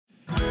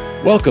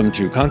Welcome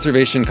to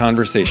Conservation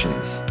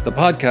Conversations, the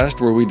podcast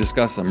where we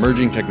discuss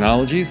emerging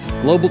technologies,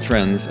 global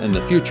trends, and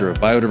the future of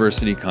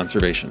biodiversity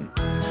conservation.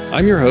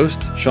 I'm your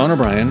host, Sean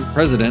O'Brien,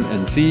 President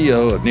and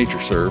CEO of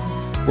NatureServe,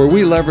 where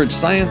we leverage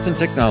science and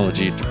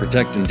technology to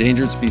protect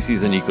endangered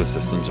species and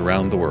ecosystems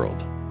around the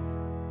world.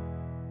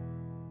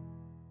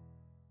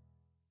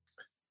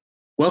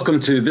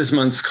 Welcome to this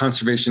month's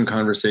Conservation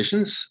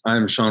Conversations.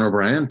 I'm Sean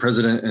O'Brien,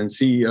 President and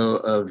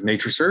CEO of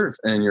NatureServe,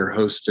 and your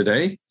host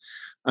today.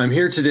 I'm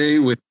here today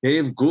with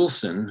Dave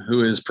Goulson,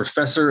 who is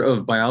Professor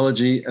of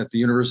Biology at the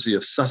University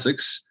of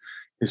Sussex,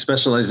 who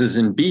specializes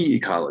in bee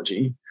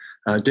ecology.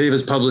 Dave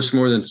has published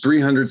more than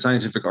 300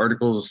 scientific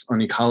articles on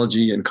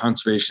ecology and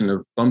conservation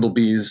of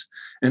bumblebees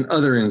and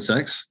other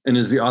insects, and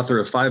is the author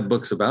of 5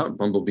 books about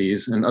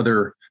bumblebees and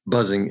other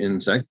buzzing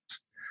insects.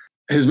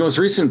 His most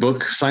recent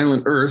book,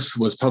 Silent Earth,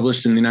 was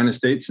published in the United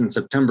States in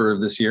September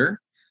of this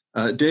year.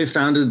 Dave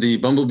founded the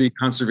Bumblebee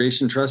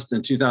Conservation Trust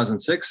in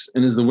 2006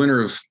 and is the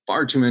winner of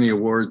far too many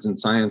awards in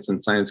science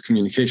and science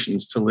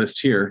communications to list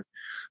here.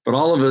 But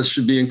all of us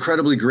should be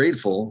incredibly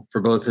grateful for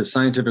both his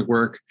scientific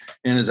work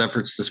and his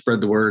efforts to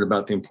spread the word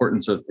about the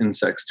importance of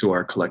insects to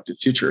our collective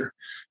future.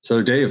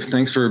 So Dave,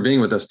 thanks for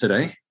being with us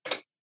today.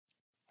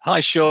 Hi,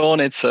 Sean.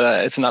 It's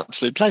an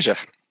absolute pleasure.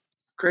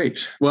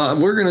 Great. Well,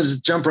 we're going to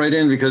just jump right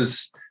in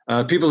because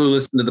people who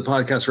listen to the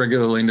podcast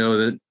regularly know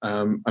that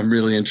I'm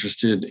really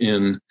interested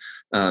in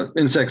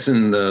insects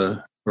and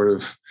the sort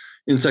of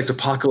insect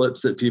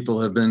apocalypse that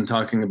people have been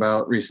talking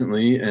about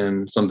recently,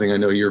 and something I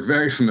know you're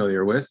very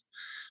familiar with.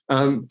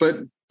 But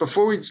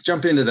before we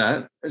jump into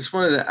that, I just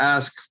wanted to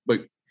ask,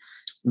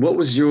 what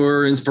was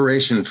your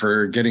inspiration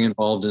for getting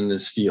involved in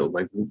this field?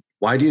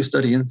 Why do you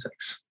study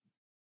insects?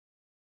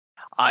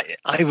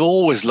 I've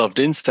always loved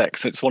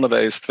insects. It's one of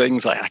those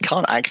things I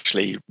can't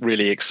actually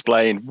really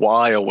explain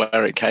why or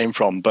where it came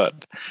from.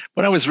 But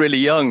when I was really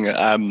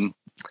young,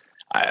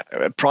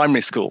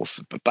 primary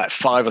schools, about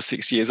 5 or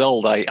 6 years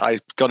old, I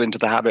got into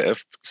the habit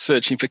of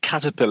searching for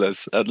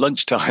caterpillars at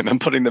lunchtime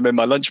and putting them in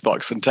my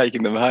lunchbox and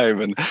taking them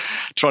home and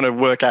trying to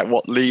work out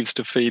what leaves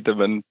to feed them.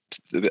 And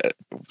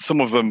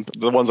some of them,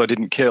 the ones I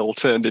didn't kill,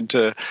 turned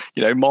into,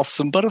 moths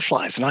and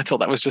butterflies. And I thought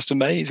that was just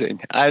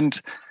amazing.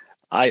 And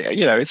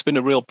it's been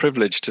a real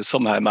privilege to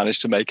somehow manage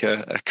to make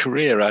a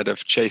career out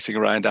of chasing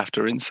around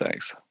after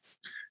insects.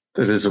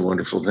 That is a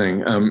wonderful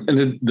thing.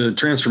 And the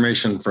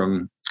transformation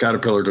from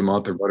caterpillar to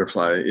moth or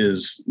butterfly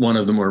is one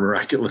of the more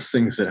miraculous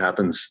things that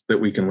happens that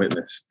we can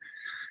witness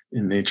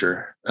in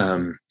nature.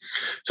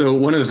 So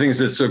one of the things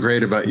that's so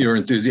great about your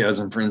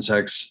enthusiasm for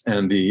insects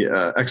and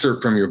the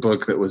excerpt from your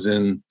book that was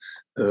in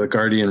The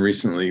Guardian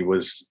recently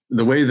was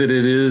the way that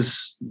it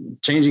is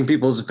changing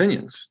people's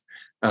opinions.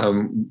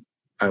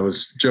 I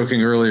was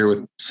joking earlier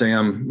with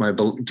Sam, my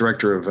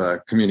director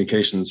of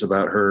communications,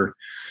 about her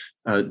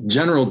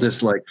general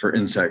dislike for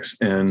insects.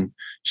 And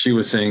she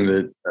was saying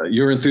that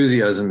your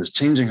enthusiasm is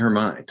changing her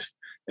mind.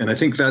 And I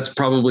think that's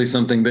probably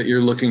something that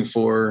you're looking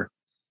for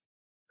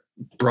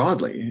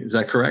broadly. Is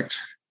that correct?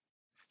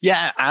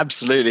 Yeah,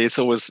 absolutely. It's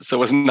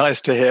always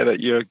nice to hear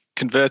that you're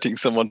converting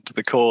someone to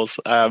the cause.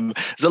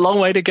 There's a long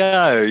way to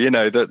go.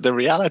 The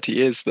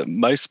reality is that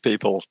most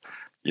people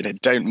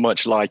don't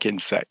much like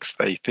insects.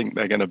 They think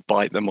they're going to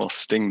bite them or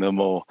sting them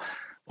or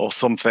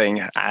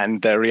something,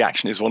 and their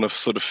reaction is one of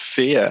sort of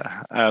fear.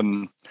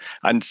 And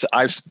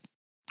I was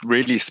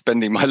really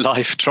spending my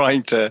life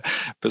trying to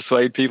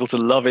persuade people to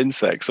love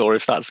insects, or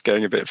if that's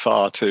going a bit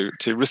far, to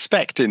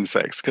respect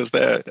insects, because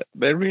they're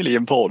really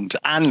important.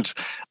 And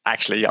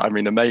actually,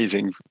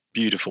 amazing,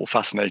 beautiful,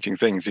 fascinating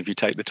things if you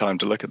take the time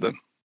to look at them.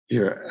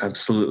 You're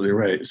absolutely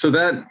right. So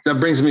that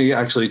brings me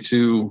actually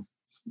to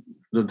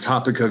the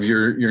topic of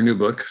your new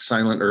book,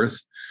 Silent Earth,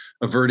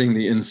 Averting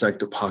the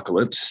Insect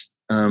Apocalypse.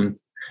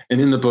 And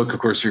in the book, of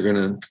course, you're going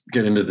to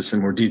get into this in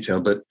more detail,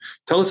 but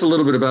tell us a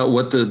little bit about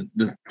what the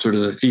sort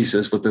of the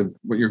thesis, what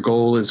your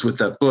goal is with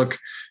that book,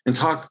 and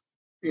talk,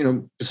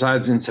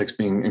 besides insects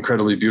being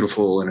incredibly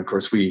beautiful, and of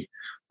course we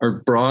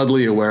are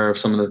broadly aware of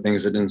some of the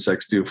things that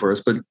insects do for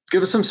us, but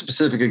give us some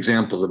specific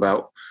examples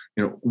about,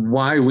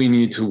 why we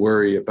need to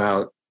worry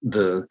about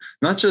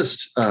not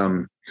just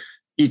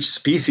each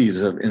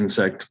species of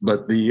insect,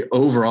 but the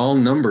overall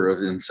number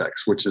of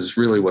insects, which is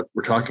really what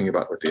we're talking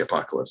about with the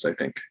apocalypse, I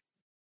think.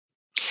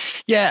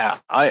 Yeah,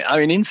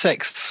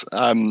 insects,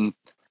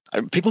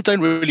 people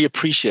don't really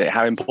appreciate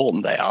how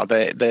important they are.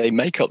 They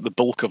make up the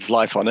bulk of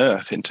life on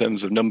Earth in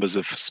terms of numbers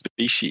of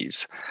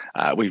species.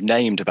 We've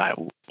named about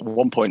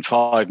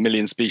 1.5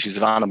 million species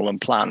of animal and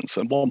plants,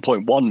 and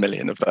 1.1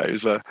 million of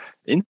those are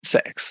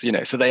insects.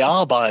 So they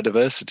are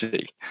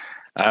biodiversity,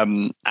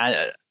 and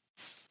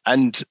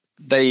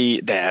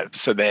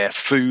they're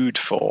food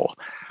for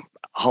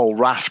a whole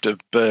raft of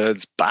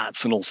birds,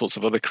 bats, and all sorts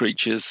of other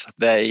creatures.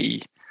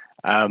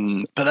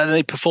 But then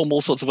they perform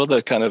all sorts of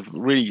other kind of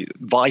really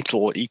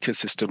vital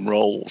ecosystem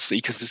roles,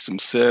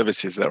 ecosystem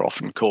services, they're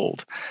often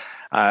called.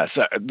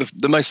 So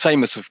the most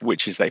famous of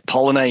which is they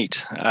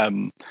pollinate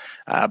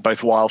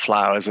both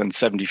wildflowers and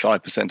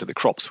 75% of the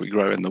crops we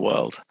grow in the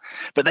world.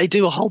 But they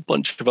do a whole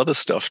bunch of other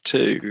stuff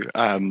too.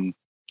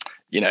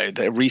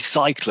 they're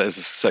recyclers.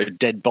 So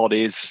dead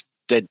bodies,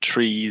 dead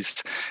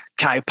trees,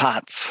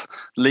 cowpats,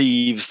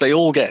 leaves, they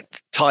all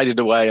get tidied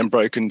away and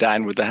broken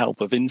down with the help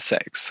of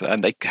insects.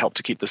 And they help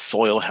to keep the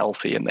soil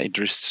healthy, and they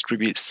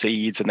distribute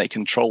seeds, and they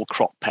control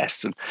crop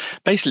pests. And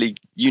basically,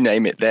 you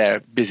name it,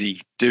 they're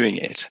busy doing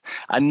it.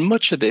 And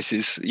much of this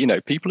is,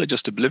 people are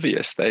just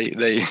oblivious. They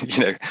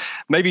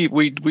maybe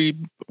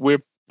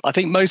I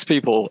think most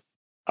people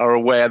are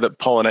aware that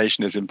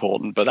pollination is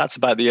important, but that's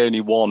about the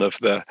only one of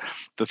the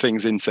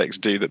things insects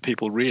do that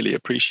people really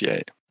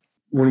appreciate.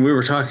 When we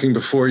were talking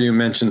before, you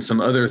mentioned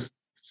some other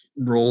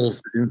roles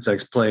that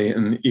insects play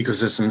in the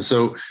ecosystem.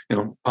 So,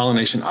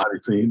 pollination,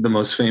 obviously the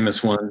most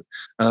famous one.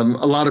 A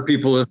lot of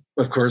people have,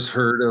 of course,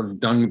 heard of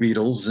dung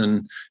beetles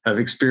and have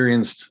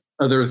experienced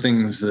other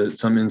things that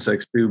some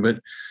insects do. But,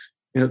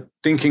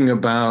 thinking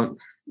about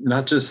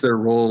not just their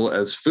role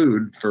as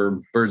food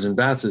for birds and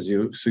bats, as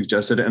you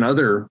suggested, and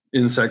other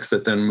insects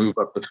that then move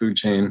up the food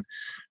chain,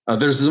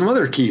 there's some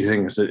other key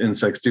things that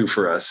insects do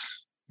for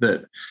us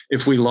that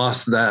if we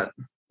lost that,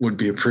 would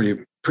be a pretty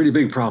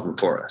big problem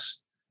for us.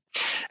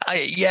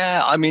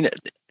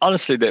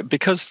 Honestly,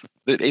 because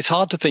it's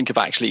hard to think of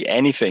actually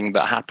anything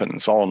that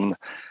happens on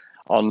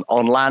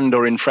land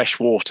or in fresh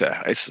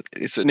water.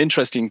 It's an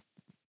interesting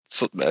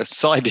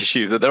side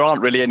issue that there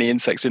aren't really any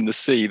insects in the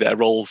sea. Their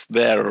roles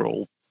there are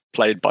all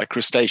played by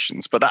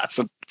crustaceans, but that's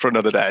for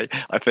another day,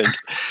 I think.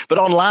 But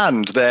on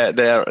land,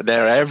 they're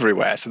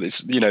everywhere. So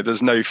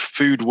there's no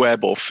food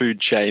web or food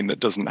chain that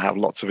doesn't have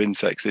lots of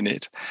insects in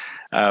it.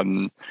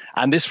 And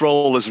this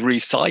role as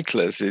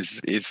recyclers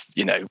is it's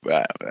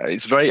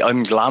very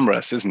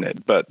unglamorous, isn't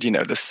it? But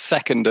the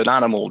second an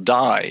animal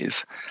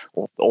dies,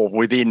 or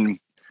within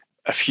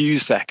a few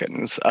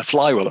seconds, a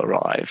fly will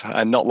arrive,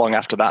 and not long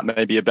after that,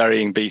 maybe a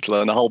burying beetle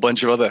and a whole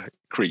bunch of other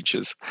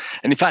creatures.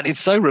 And in fact, it's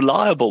so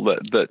reliable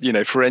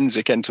that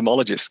forensic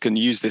entomologists can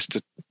use this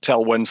to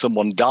tell when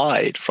someone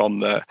died from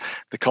the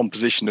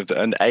composition of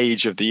and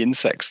age of the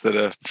insects that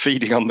are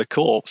feeding on the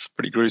corpse.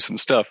 Pretty gruesome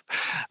stuff.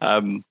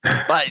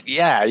 But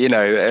yeah,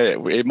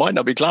 it might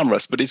not be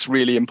glamorous, but it's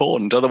really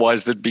important.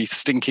 Otherwise, there'd be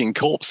stinking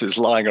corpses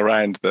lying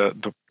around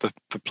the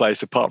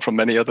place, apart from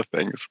many other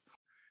things.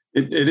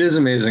 It is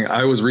amazing.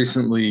 I was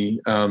recently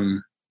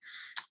in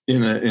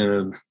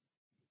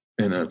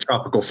a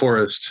tropical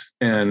forest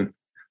and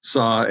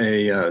saw I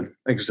think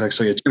it was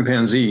actually a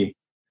chimpanzee.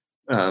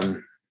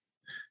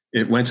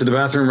 It went to the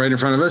bathroom right in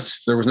front of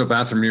us. There was no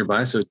bathroom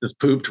nearby, so it just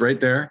pooped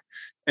right there.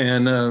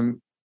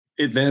 And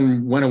it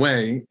then went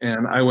away,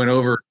 and I went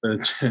over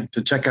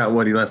to check out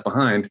what he left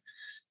behind.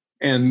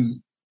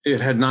 And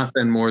it had not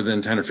been more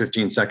than 10 or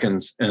 15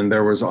 seconds, and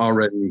there was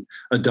already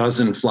a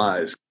dozen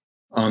flies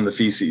on the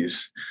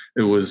feces.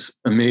 It was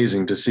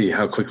amazing to see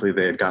how quickly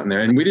they had gotten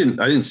there. And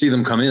I didn't see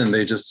them come in.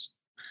 They just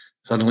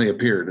suddenly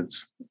appeared.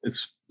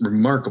 It's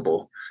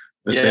remarkable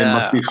that they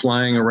must be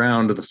flying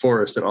around the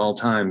forest at all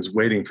times,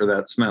 waiting for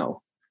that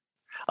smell.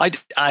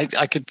 It's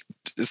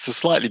a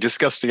slightly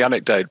disgusting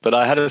anecdote, but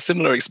I had a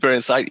similar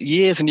experience.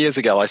 Years and years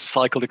ago, I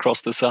cycled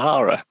across the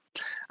Sahara,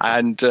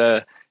 and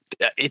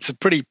it's a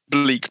pretty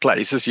bleak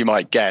place, as you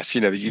might guess.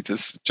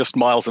 There's just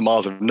miles and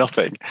miles of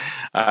nothing.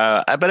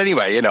 But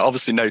anyway,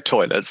 obviously no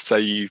toilets, so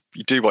you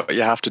do what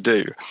you have to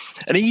do.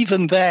 And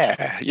even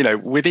there,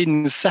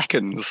 within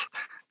seconds,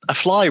 a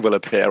fly will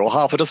appear, or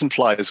half a dozen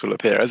flies will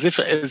appear, as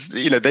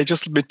they're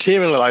just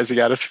materializing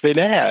out of thin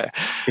air.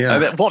 Yeah.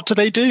 And what do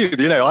they do?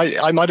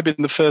 I might have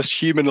been the first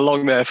human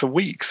along there for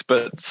weeks,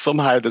 but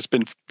somehow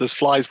there's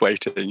flies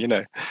waiting.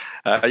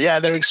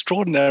 They're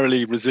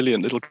extraordinarily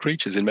resilient little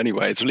creatures in many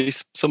ways. At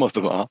least some of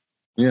them are.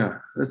 Yeah,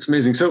 that's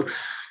amazing. So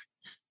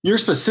you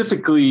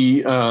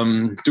specifically do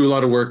a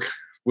lot of work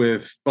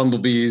with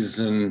bumblebees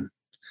and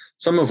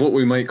some of what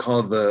we might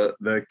call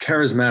the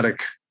charismatic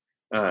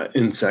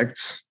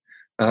insects.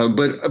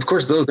 But of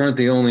course, those aren't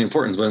the only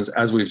important ones,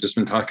 as we've just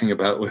been talking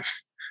about with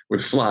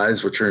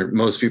flies, which are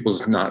most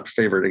people's not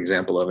favorite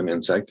example of an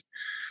insect.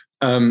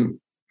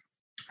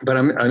 But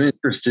I'm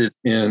interested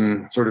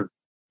in sort of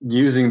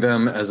using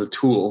them as a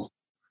tool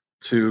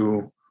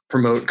to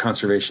promote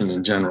conservation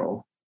in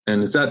general.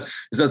 And is that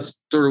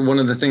sort of one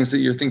of the things that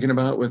you're thinking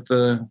about with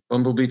the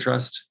Bumblebee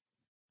Trust?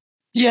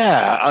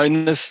 Yeah,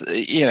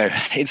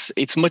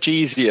 it's much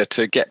easier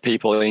to get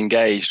people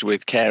engaged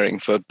with caring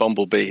for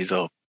bumblebees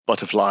or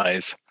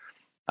butterflies.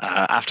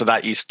 After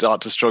that, you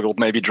start to struggle,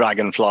 maybe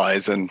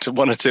dragonflies and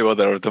one or two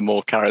other of the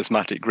more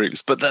charismatic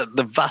groups. But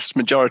the vast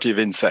majority of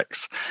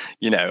insects,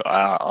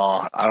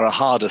 are a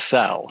harder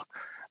sell.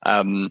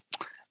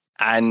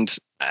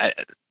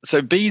 So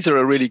bees are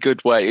a really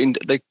good way. And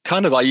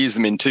I use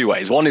them in two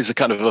ways. One is a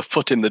kind of a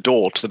foot in the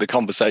door to the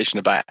conversation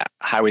about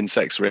how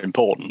insects are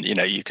important.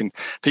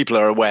 People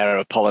are aware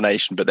of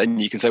pollination, but then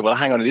you can say, well,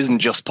 hang on, it isn't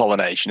just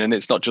pollination, and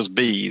it's not just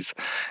bees.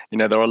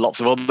 There are lots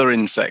of other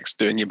insects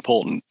doing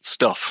important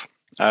stuff.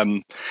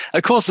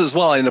 Of course, as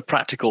well, in a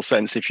practical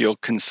sense, if you're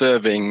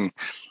conserving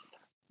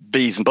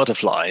bees and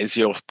butterflies,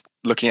 you're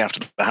looking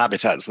after the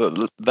habitats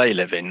that they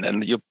live in,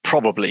 then you'll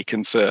probably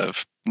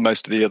conserve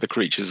most of the other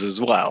creatures as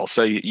well.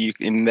 So you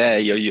in there,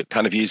 you're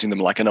kind of using them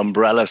like an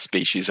umbrella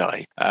species.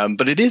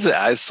 But it is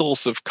a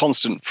source of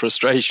constant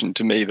frustration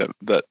to me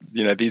that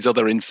these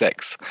other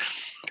insects,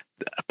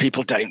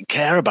 people don't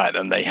care about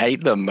them. They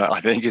hate them. I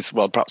think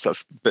perhaps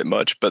that's a bit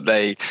much, but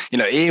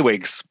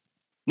earwigs.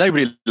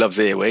 Nobody loves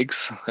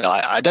earwigs.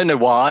 I don't know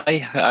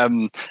why.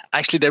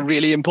 Actually, they're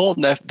really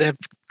important. They're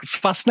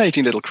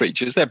fascinating little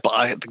creatures. They're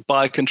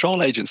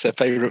biocontrol agents. Their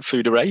favorite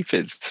food are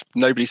aphids.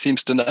 Nobody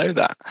seems to know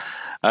that.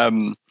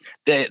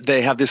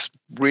 They have this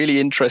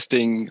really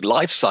interesting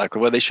life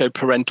cycle where they show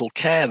parental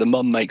care. The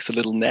mum makes a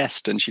little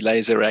nest and she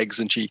lays her eggs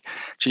and she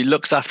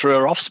looks after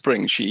her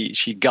offspring.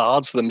 She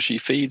guards them. She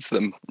feeds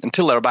them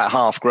until they're about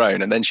half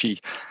grown, and then she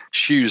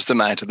shoos them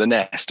out of the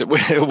nest.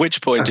 At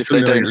which point, if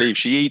they don't leave,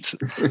 she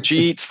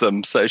eats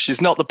them. So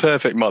she's not the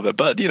perfect mother,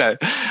 but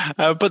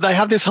but they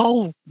have this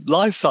whole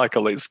life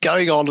cycle. It's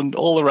going on and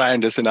all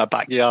around us in our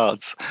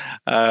backyards.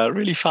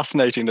 Really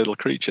fascinating little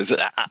creatures,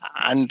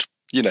 and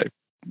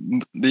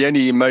the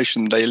only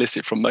emotion they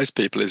elicit from most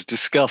people is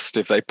disgust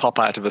if they pop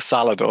out of a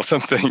salad or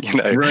something,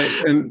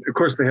 Right, and of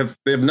course they have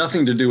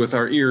nothing to do with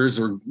our ears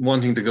or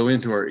wanting to go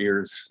into our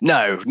ears.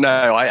 No,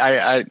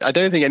 I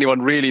don't think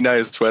anyone really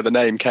knows where the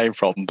name came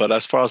from, but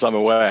as far as I'm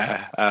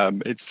aware,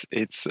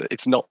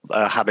 it's not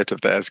a habit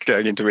of theirs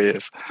going into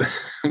ears,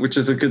 which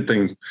is a good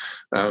thing.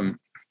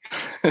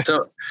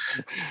 So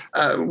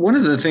one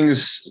of the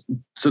things,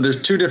 so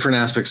there's two different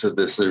aspects of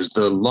this. There's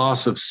the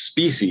loss of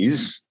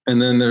species, and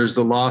then there's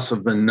the loss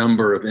of the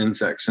number of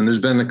insects. And there's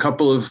been a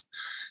couple of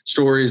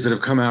stories that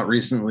have come out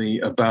recently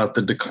about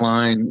the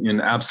decline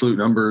in absolute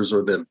numbers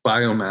or the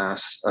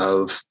biomass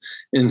of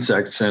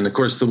insects. And of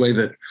course, the way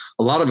that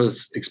a lot of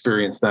us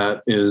experience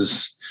that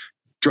is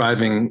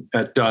driving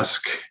at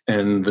dusk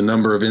and the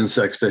number of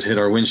insects that hit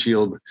our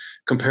windshield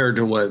compared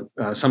to what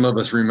some of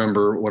us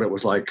remember what it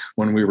was like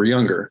when we were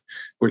younger,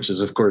 which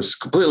is, of course,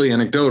 completely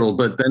anecdotal,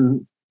 but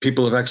then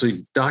people have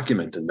actually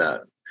documented that.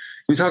 Can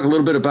you talk a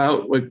little bit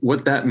about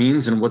what that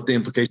means and what the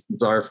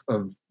implications are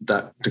of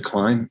that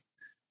decline?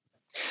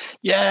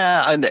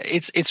 Yeah, and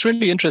it's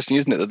really interesting,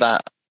 isn't it,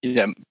 that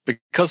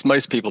because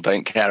most people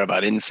don't care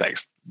about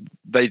insects,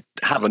 they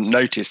haven't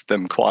noticed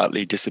them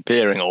quietly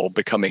disappearing or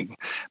becoming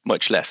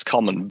much less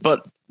common.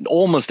 But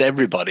almost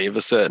everybody of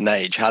a certain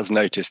age has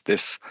noticed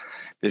this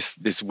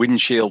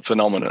windshield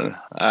phenomenon,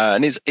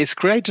 and it's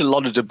created a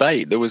lot of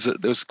debate. There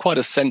was quite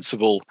a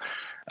sensible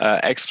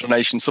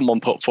explanation someone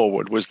put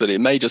forward, was that it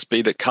may just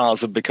be that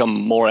cars have become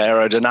more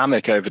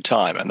aerodynamic over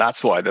time, and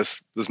that's why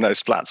there's no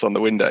splats on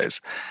the windows.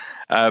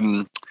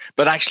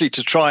 But actually,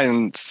 to try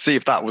and see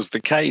if that was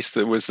the case,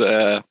 there was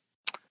an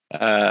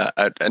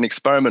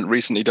experiment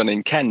recently done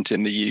in Kent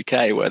in the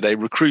UK where they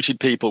recruited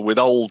people with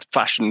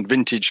old-fashioned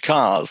vintage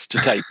cars to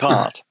take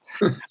part.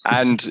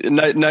 And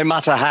no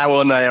matter how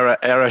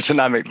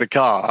unaerodynamic the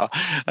car,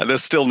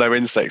 there's still no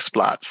insect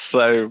splats.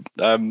 So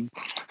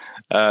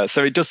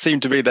it does seem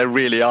to be there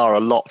really are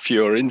a lot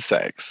fewer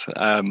insects.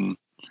 And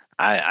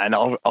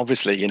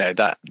obviously,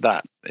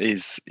 that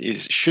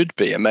should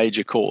be a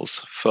major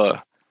cause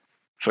for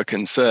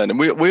concern. And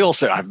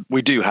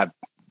we do have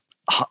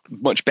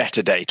much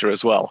better data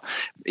as well.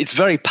 It's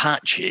very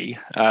patchy,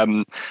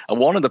 and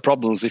one of the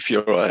problems if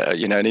you're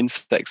an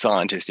insect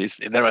scientist is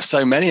there are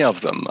so many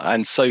of them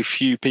and so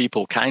few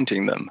people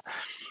counting them.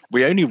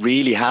 We only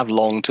really have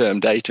long-term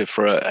data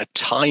for a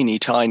tiny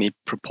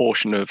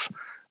proportion of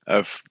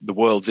the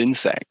world's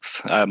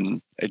insects.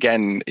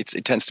 Again,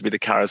 it tends to be the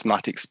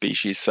charismatic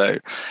species. So,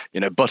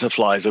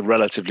 butterflies are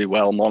relatively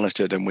well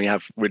monitored, and we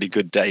have really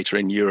good data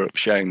in Europe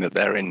showing that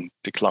they're in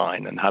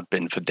decline and have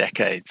been for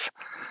decades.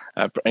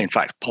 In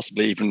fact,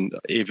 possibly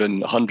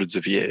even hundreds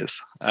of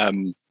years.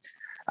 And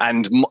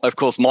of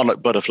course,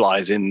 monarch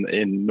butterflies in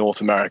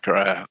North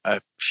America are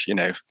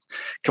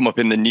come up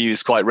in the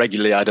news quite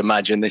regularly. I'd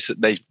imagine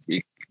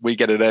we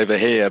get it over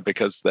here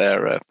because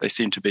they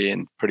seem to be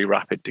in pretty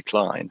rapid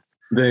decline.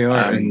 They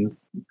are, and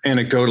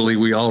anecdotally,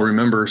 we all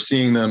remember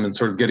seeing them and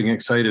sort of getting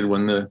excited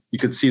when you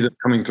could see them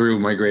coming through,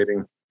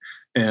 migrating.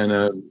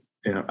 And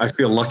I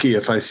feel lucky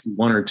if I see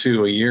one or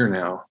two a year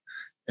now,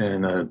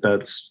 and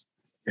that's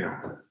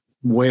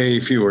way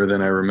fewer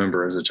than I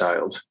remember as a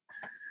child.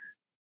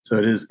 So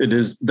it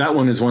is that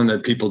one is one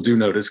that people do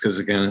notice because,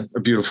 again,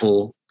 a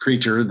beautiful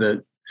creature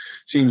that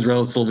seems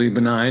relatively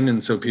benign,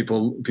 and so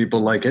people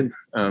like it.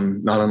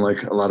 Not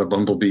unlike a lot of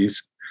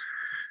bumblebees.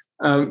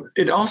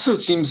 It also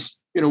seems.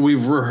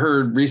 We've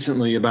heard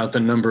recently about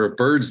the number of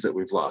birds that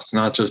we've lost,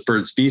 not just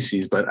bird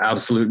species, but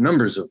absolute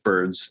numbers of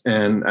birds.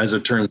 And as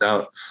it turns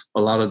out,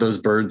 a lot of those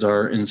birds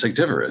are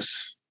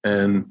insectivorous.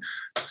 And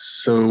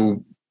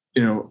so,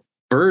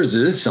 birds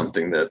is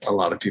something that a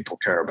lot of people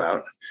care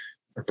about.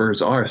 Or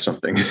birds are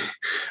something.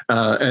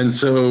 And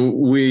so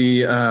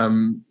we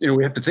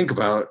have to think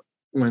about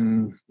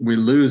when we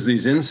lose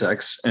these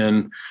insects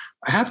and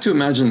I have to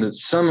imagine that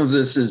some of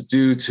this is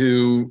due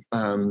to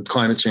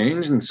climate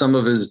change, and some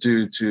of it is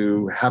due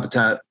to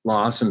habitat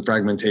loss and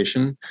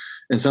fragmentation,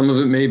 and some of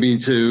it may be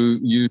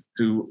due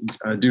to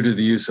the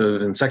use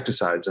of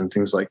insecticides and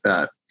things like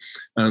that.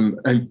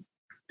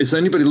 Is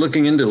anybody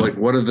looking into like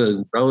what are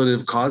the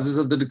relative causes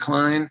of the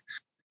decline?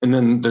 And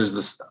then there's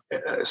this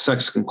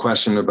second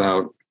question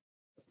about,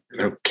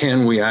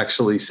 can we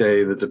actually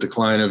say that the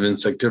decline of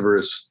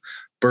insectivorous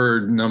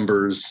bird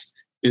numbers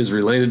is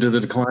related to the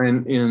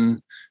decline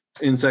in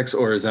insects,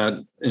 or is that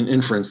an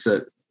inference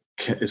that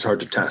is hard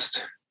to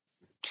test?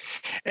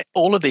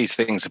 All of these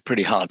things are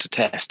pretty hard to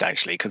test,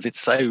 actually, because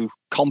it's so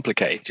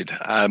complicated.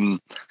 There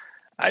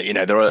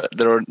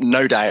are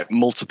no doubt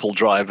multiple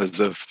drivers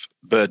of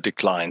bird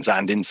declines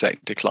and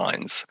insect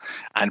declines,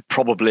 and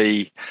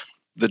probably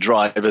the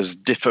drivers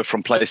differ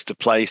from place to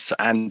place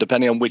and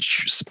depending on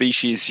which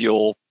species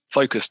you're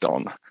focused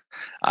on.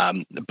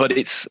 But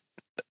it's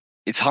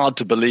hard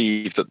to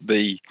believe that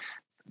the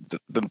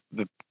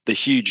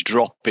huge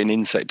drop in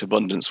insect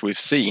abundance we've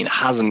seen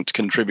hasn't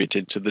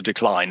contributed to the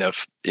decline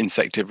of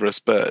insectivorous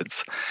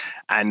birds.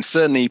 And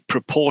certainly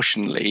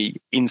proportionally,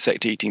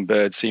 insect-eating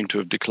birds seem to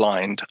have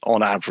declined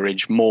on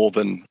average more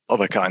than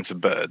other kinds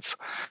of birds.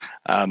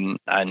 And,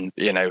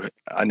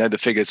 I know the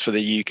figures for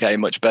the UK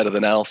much better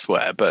than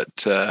elsewhere,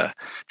 but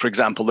for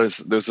example,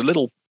 there's a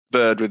little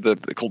bird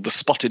called the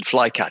spotted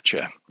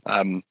flycatcher,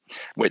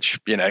 which,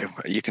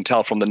 you can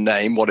tell from the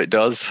name what it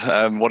does,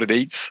 what it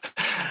eats.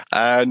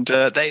 And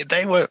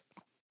they were,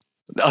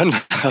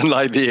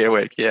 unlike the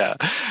earwig, yeah.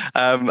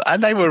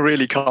 And they were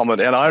really common.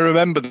 And I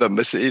remember them.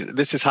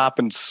 This has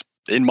happened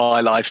in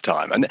my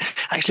lifetime. And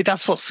actually,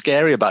 that's what's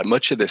scary about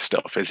much of this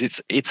stuff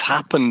is it's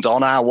happened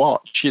on our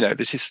watch.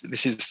 This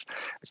is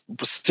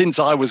since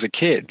I was a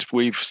kid,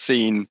 we've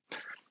seen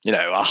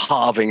a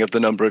halving of the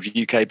number of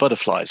UK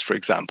butterflies, for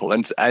example.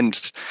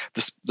 And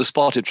the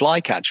spotted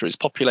flycatcher, its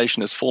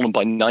population has fallen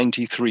by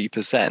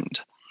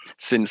 93%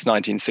 since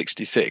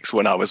 1966,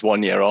 when I was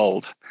 1 year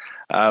old.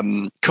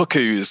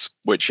 Cuckoos,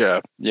 which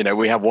are,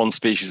 we have one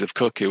species of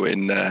cuckoo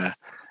in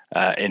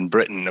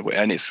Britain,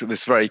 and it's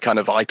this very kind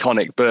of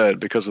iconic bird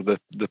because of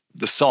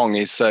the song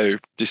is so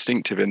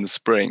distinctive in the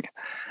spring.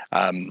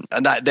 And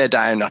that they're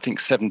down, I think,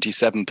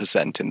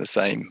 77% in the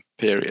same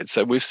period.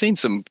 So we've seen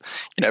some,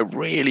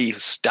 really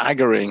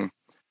staggering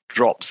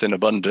drops in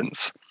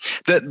abundance.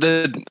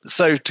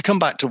 So to come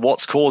back to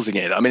what's causing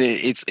it, I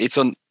mean,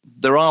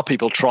 there are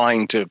people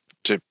trying to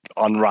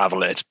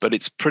unravel it, but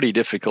it's pretty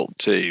difficult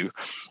to,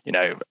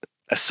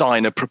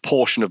 assign a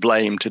proportion of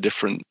blame to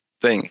different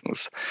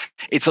things.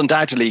 It's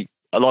undoubtedly,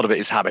 a lot of it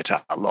is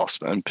habitat loss,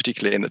 and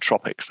particularly in the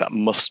tropics, that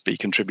must be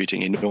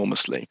contributing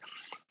enormously.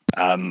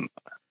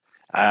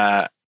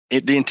 The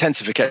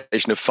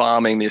intensification of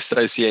farming, the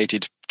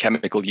associated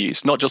chemical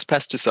use, not just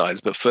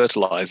pesticides, but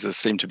fertilizers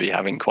seem to be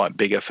having quite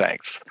big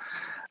effects.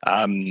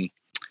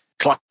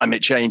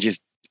 Climate change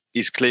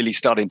is clearly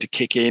starting to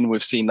kick in.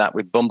 We've seen that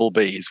with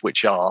bumblebees,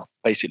 which are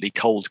basically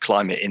cold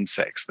climate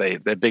insects. They're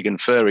big and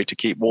furry to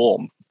keep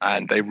warm,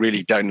 and they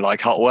really don't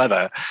like hot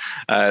weather.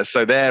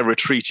 So they're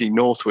retreating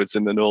northwards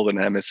in the northern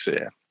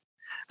hemisphere.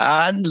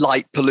 And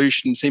light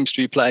pollution seems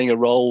to be playing a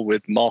role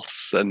with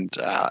moths, and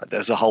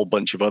there's a whole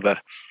bunch of other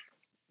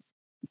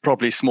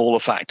probably smaller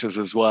factors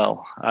as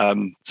well.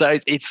 So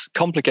it's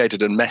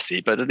complicated and messy,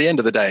 but at the end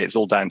of the day, it's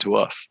all down to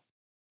us.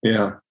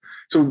 Yeah.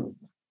 So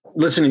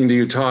listening to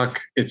you talk,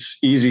 it's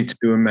easy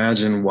to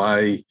imagine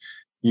why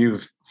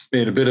you've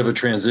made a bit of a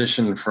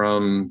transition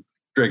from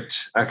strict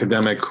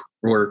academic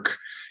work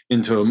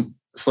into a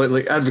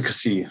slightly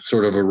advocacy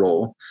sort of a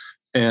role.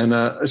 And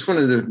I just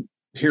wanted to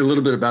hear a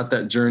little bit about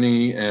that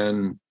journey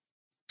and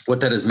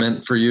what that has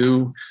meant for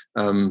you,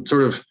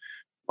 sort of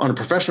on a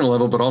professional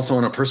level, but also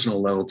on a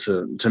personal level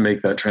to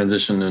make that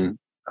transition, and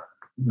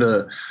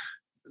the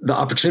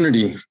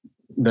opportunity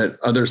that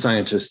other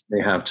scientists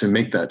may have to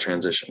make that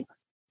transition.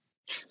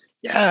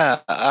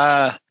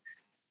 Yeah,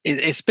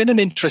 it's been an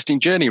interesting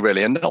journey,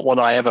 really, and not one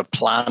I ever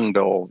planned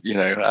or,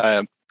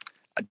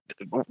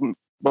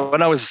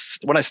 when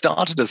I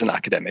started as an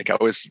academic, I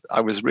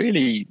was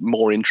really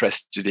more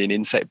interested in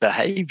insect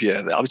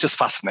behavior. I was just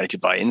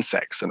fascinated by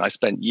insects, and I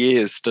spent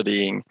years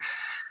studying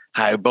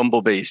how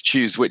bumblebees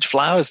choose which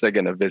flowers they're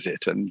going to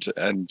visit.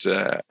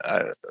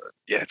 I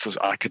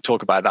could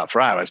talk about that for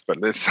hours, but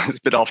it's a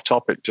bit off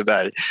topic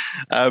today.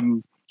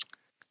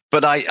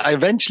 But I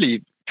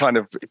eventually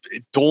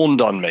it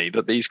dawned on me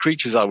that these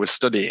creatures I was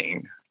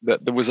studying,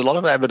 that there was a lot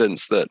of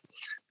evidence that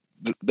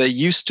there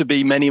used to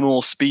be many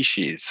more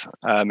species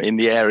in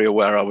the area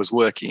where I was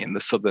working in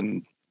the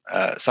southern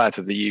south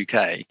of the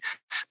UK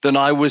than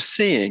I was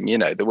seeing.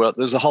 There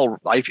was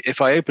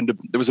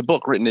a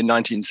book written in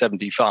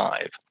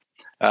 1975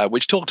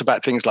 which talked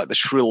about things like the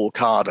shrill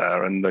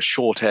carder and the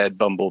short-haired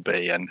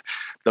bumblebee and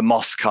the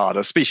moss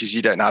carder, species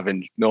you don't have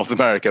in North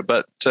America,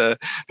 but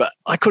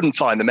I couldn't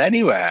find them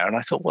anywhere. And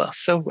I thought, well,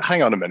 so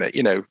hang on a minute,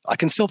 I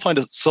can still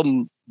find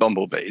some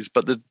bumblebees,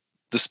 but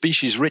the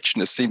species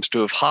richness seems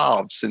to have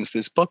halved since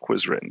this book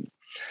was written.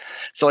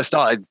 So I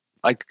started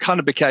I kind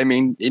of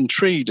became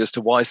intrigued as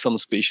to why some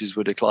species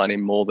were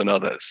declining more than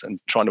others, and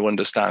trying to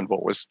understand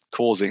what was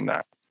causing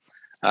that.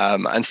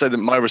 And so that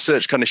my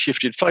research kind of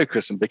shifted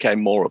focus and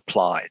became more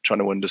applied,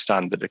 trying to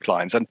understand the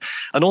declines, and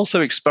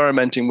also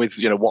experimenting with,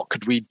 what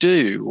could we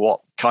do?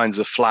 What kinds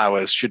of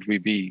flowers should we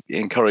be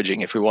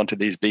encouraging if we wanted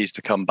these bees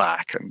to come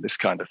back, and this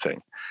kind of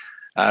thing.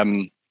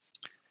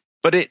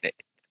 But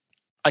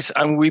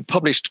we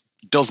published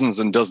dozens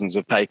and dozens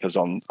of papers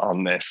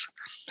on this.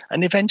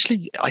 And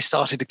eventually I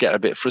started to get a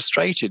bit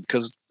frustrated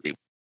because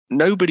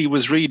nobody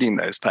was reading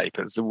those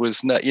papers. There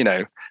was no,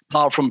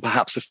 apart from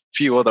perhaps a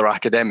few other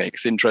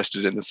academics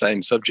interested in the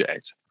same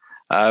subject,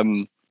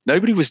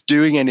 nobody was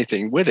doing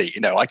anything with it.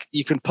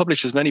 You can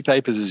publish as many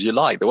papers as you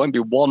like. There won't be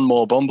one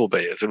more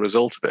bumblebee as a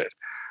result of it.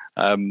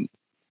 And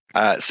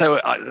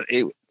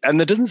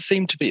there doesn't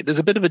seem to be, there's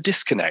a bit of a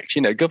disconnect.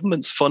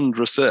 Governments fund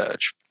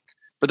research,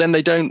 but then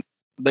they don't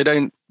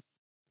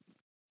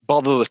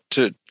bother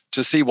to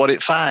see what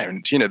it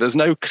found. There's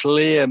no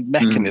clear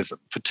mechanism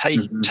for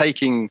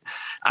taking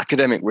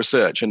academic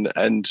research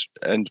and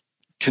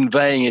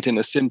conveying it in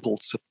a simple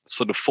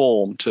sort of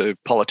form to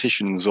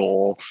politicians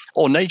or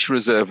nature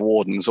reserve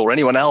wardens or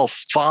anyone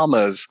else,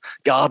 farmers,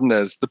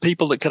 gardeners, the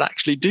people that could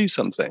actually do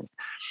something.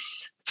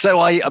 So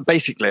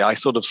I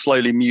sort of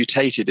slowly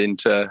mutated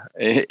into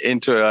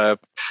a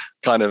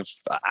kind of,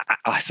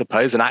 I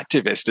suppose, an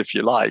activist, if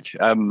you like.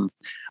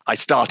 I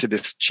started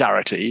this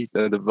charity,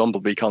 the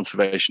Bumblebee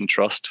Conservation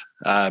Trust,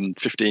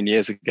 15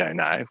 years ago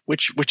now,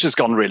 which has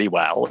gone really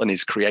well and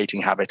is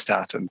creating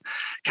habitat and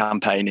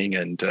campaigning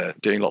and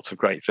doing lots of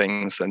great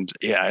things. And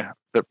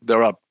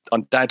there are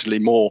undoubtedly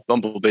more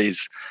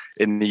bumblebees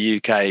in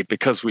the UK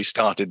because we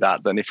started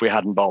that than if we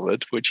hadn't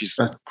bothered, which is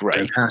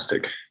great.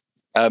 Fantastic.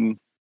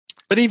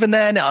 But even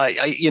then,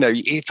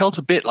 it felt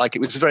a bit like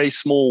it was a very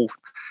small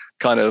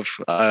kind of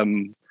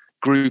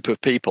group of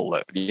people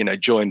that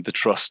joined the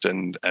trust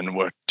and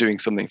were doing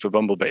something for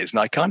bumblebees. And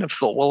I kind of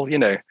thought, well,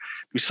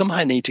 we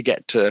somehow need to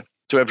get to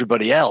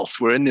everybody else.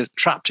 We're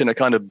trapped in a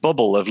kind of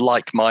bubble of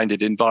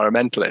like-minded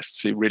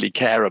environmentalists who really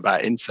care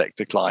about insect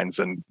declines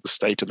and the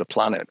state of the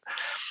planet.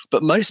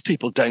 But most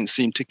people don't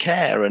seem to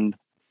care. And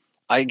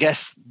I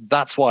guess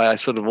that's why I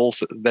sort of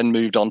also then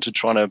moved on to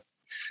trying to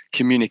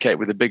communicate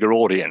with a bigger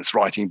audience,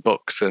 writing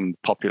books and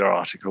popular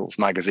articles,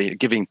 magazine,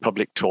 giving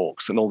public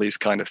talks and all these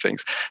kind of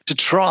things to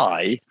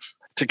try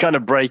to kind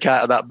of break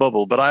out of that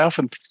bubble. But I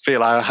often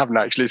feel I haven't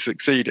actually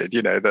succeeded,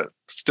 that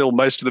still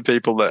most of the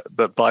people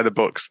that buy the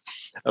books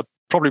are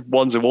probably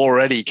ones who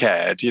already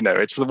cared.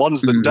 It's the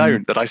ones that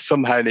don't that I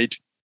somehow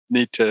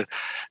need to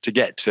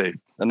get to.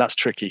 And that's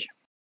tricky.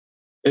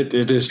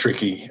 It is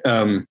tricky.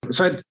 So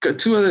I got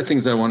two other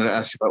things that I wanted to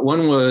ask you about.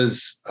 One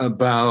was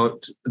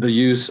about the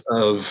use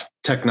of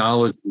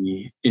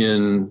technology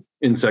in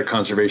insect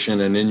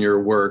conservation and in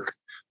your work,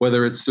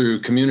 whether it's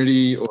through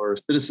community or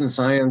citizen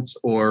science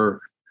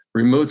or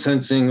remote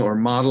sensing or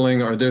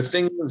modeling. Are there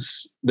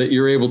things that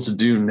you're able to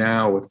do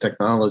now with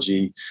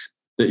technology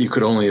that you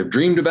could only have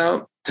dreamed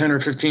about 10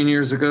 or 15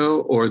 years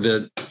ago, or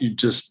that you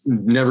just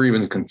never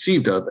even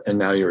conceived of and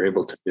now you're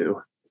able to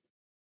do?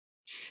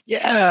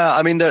 Yeah,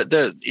 I mean,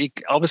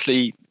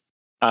 obviously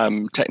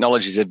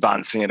technology is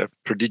advancing at a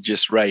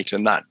prodigious rate,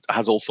 and that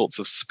has all sorts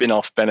of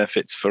spin-off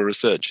benefits for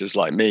researchers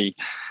like me.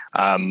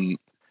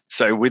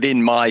 So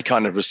within my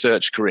kind of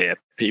research career,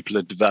 people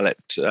have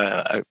developed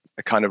a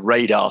kind of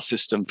radar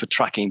system for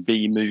tracking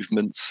bee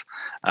movements,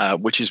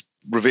 which has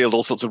revealed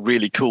all sorts of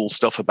really cool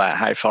stuff about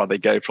how far they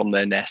go from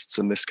their nests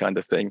and this kind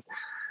of thing.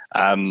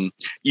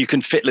 You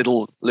can fit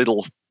little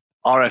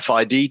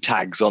RFID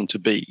tags onto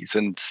bees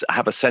and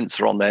have a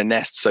sensor on their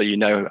nests, so you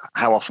know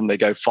how often they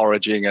go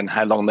foraging and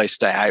how long they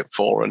stay out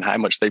for and how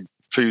much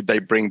food they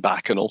bring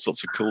back and all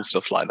sorts of cool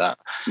stuff like that.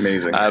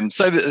 Amazing.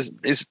 So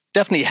it's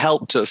definitely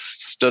helped us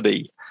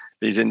study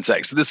these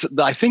insects.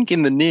 I think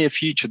in the near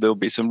future there'll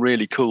be some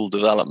really cool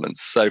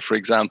developments. So, for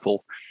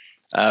example,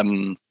 there's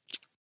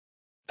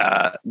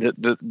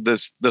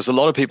a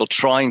lot of people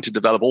trying to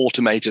develop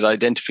automated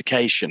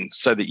identification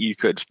so that you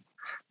could,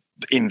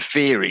 in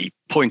theory,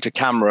 point a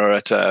camera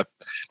at a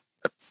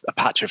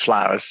patch of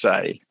flowers,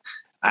 say,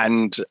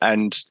 and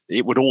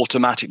it would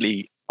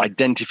automatically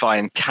identify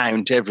and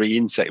count every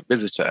insect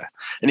visitor.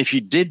 And if you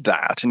did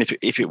that, and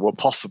if it were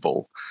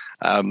possible,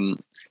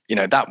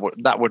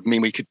 that would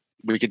mean we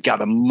could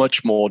gather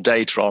much more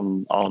data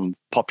on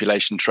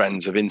population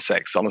trends of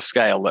insects on a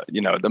scale that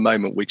at the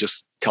moment we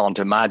just can't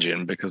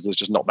imagine, because there's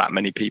just not that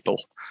many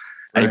people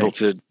able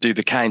to do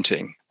the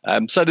counting.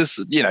 So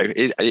this,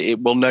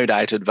 it will no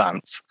doubt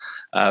advance,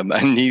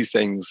 and new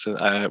things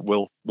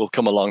will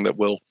come along that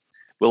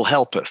will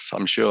help us,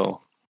 I'm sure.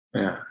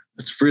 Yeah,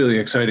 it's really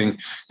exciting.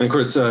 And of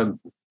course,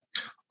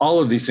 all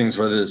of these things,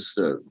 whether it's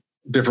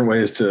different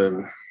ways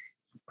to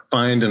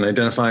find and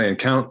identify and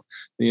count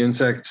the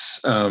insects,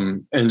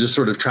 and just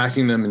sort of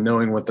tracking them and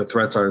knowing what the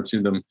threats are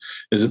to them,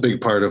 is a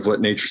big part of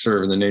what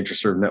NatureServe and the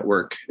NatureServe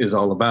network is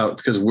all about,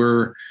 because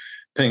we're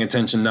paying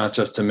attention not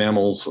just to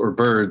mammals or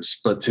birds,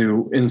 but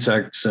to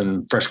insects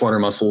and freshwater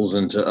mussels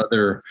and to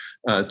other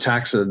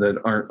taxa that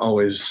aren't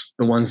always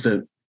the ones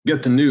that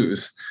get the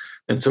news.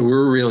 And so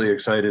we're really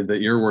excited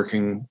that you're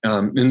working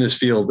in this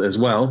field as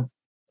well.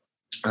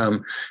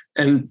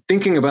 And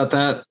thinking about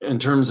that in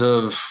terms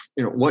of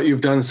what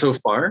you've done so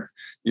far,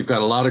 you've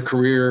got a lot of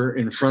career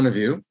in front of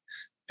you.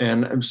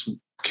 And I'm just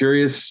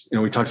curious,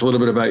 we talked a little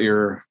bit about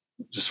your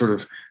just sort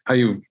of how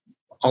you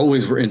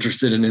always were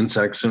interested in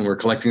insects and were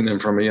collecting them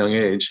from a young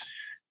age.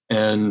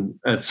 And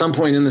at some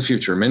point in the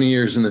future, many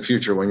years in the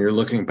future, when you're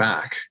looking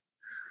back,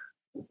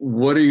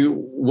 what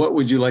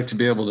would you like to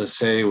be able to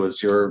say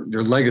was your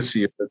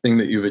legacy of the thing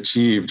that you've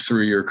achieved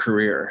through your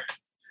career?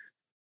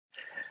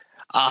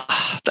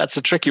 That's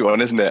a tricky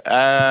one, isn't it?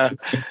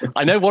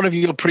 I know one of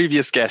your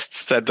previous guests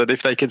said that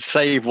if they could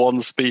save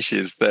one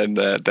species, then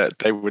that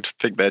they would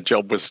think their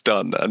job was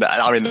done. And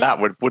I mean,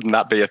 wouldn't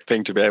that be a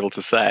thing to be able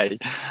to say?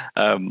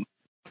 But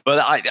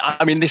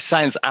I mean, this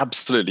sounds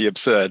absolutely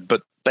absurd,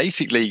 but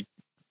basically,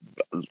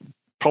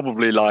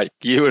 probably like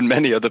you and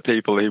many other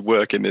people who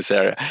work in this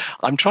area,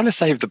 I'm trying to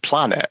save the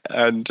planet.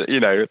 And,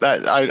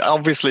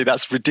 obviously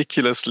that's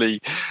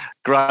ridiculously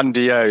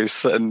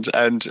grandiose and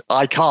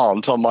I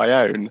can't on my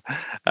own.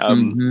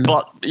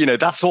 But,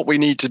 that's what we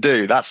need to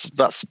do. That's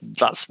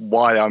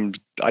why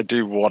I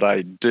do what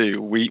I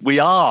do. We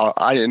are,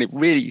 and it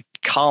really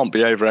can't be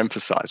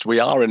overemphasized. We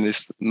are in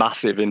this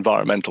massive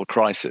environmental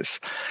crisis.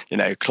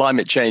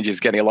 Climate change is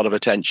getting a lot of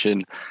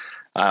attention.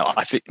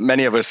 I think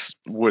many of us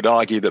would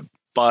argue that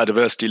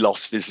biodiversity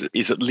loss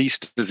is at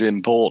least as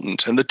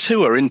important. And the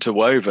two are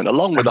interwoven,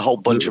 along with a whole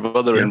bunch of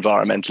other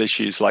environmental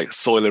issues like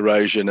soil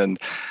erosion and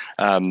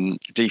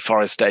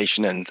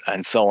deforestation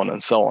and so on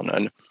and so on.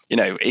 And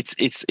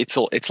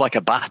it's like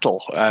a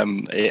battle.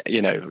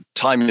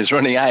 Time is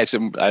running out,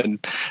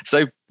 and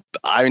so.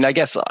 I mean, I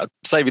guess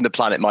saving the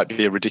planet might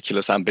be a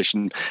ridiculous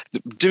ambition.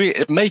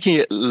 Making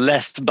it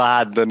less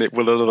bad than it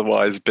will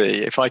otherwise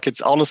be. If I could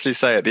honestly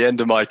say at the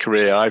end of my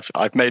career,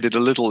 I've made it a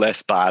little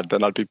less bad,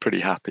 then I'd be pretty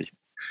happy.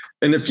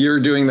 And if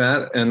you're doing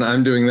that, and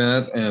I'm doing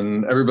that,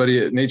 and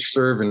everybody at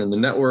NatureServe and in the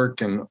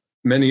network and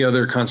many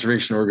other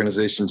conservation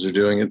organizations are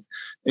doing it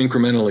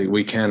incrementally,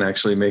 we can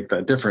actually make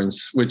that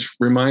difference. Which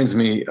reminds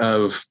me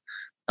of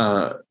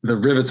the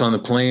rivets on the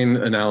plane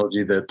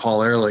analogy that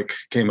Paul Ehrlich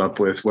came up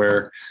with,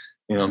 where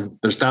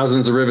there's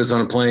thousands of rivets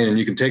on a plane and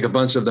you can take a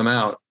bunch of them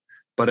out.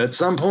 But at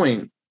some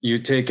point, you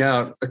take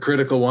out a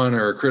critical one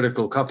or a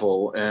critical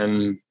couple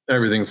and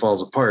everything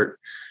falls apart.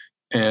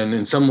 And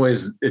in some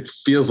ways, it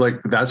feels like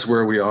that's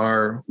where we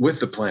are with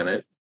the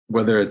planet,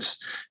 whether it's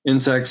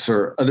insects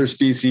or other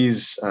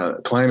species,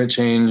 climate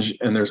change,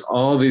 and there's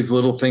all these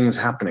little things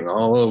happening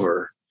all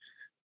over.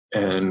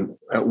 And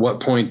at what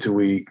point do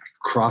we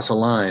cross a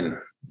line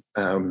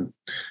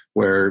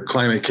where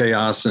climate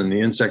chaos and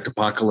the insect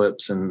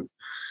apocalypse and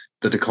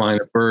the decline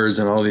of birds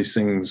and all these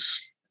things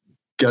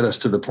get us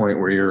to the point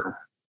where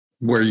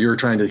you're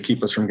trying to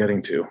keep us from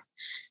getting to?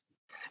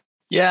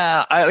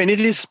 Yeah, I mean, it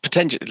is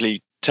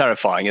potentially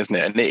terrifying, isn't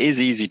it? And it is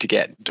easy to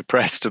get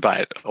depressed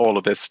about all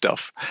of this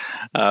stuff.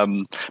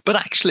 But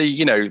actually,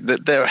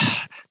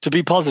 to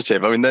be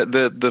positive, I mean,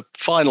 the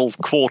final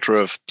quarter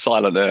of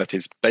Silent Earth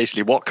is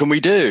basically what can we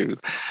do?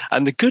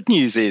 And the good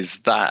news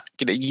is that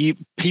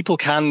people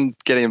can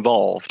get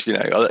involved.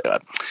 A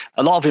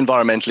lot of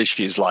environmental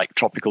issues like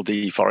tropical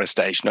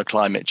deforestation or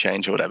climate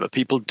change or whatever,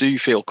 people do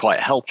feel quite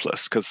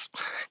helpless because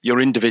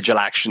your individual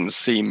actions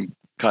seem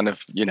kind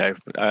of,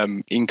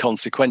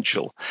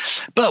 inconsequential.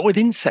 But with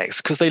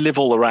insects, because they live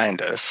all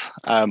around us,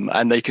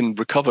 and they can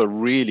recover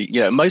really,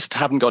 most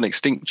haven't gone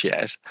extinct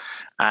yet.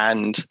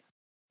 And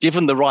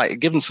given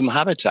some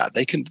habitat,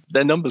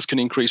 their numbers can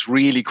increase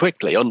really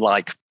quickly,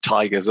 unlike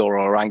tigers or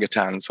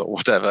orangutans or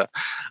whatever.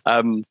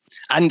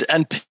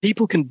 And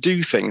people can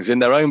do things in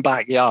their own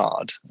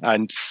backyard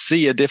and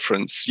see a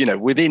difference,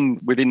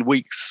 within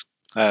weeks,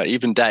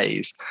 even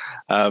days.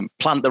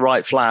 Plant the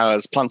right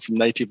flowers, plant some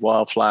native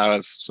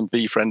wildflowers, some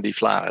bee-friendly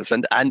flowers,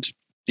 and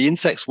the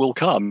insects will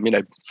come.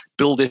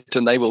 Build it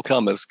and they will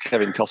come, as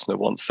Kevin Costner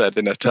once said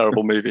in a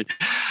terrible movie.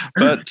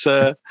 But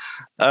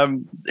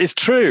it's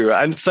true.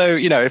 And so,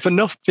 if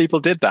enough people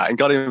did that and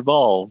got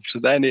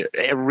involved, then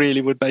it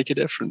really would make a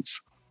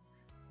difference.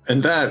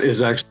 And that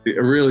is actually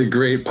a really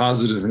great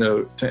positive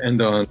note to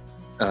end on.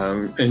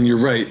 And you're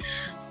right.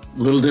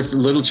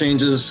 Little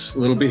changes,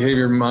 little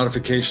behavior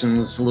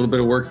modifications, a little bit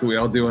of work that we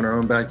all do in our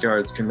own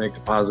backyards can make a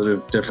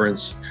positive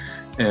difference.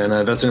 And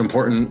that's an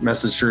important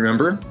message to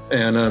remember.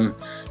 And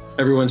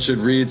everyone should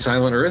read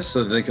Silent Earth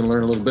so that they can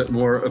learn a little bit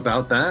more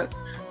about that,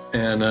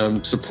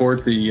 and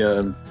support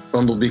the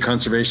Bumblebee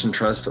Conservation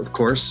Trust, of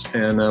course,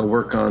 and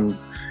work on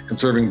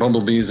conserving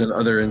bumblebees and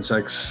other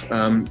insects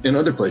in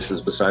other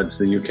places besides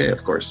the UK,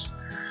 of course.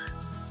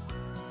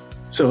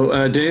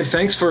 So, Dave,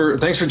 thanks for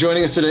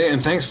joining us today,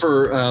 and thanks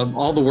for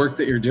all the work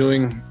that you're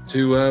doing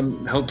to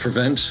help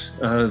prevent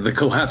the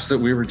collapse that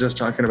we were just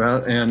talking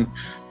about, and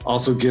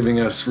also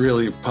giving us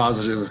really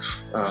positive,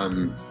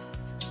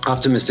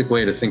 optimistic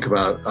way to think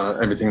about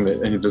everything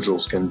that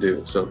individuals can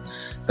do. So,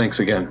 thanks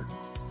again.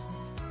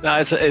 No,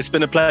 it's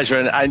been a pleasure,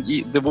 and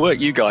the work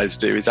you guys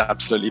do is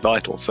absolutely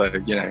vital. So,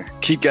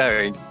 keep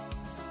going.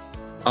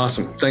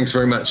 Awesome. Thanks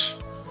very much.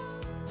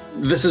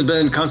 This has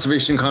been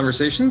Conservation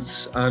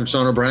Conversations. I'm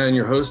Sean O'Brien,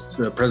 your host,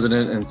 the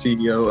president and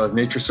CEO of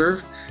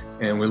NatureServe,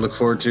 and we look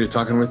forward to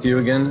talking with you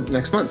again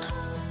next month.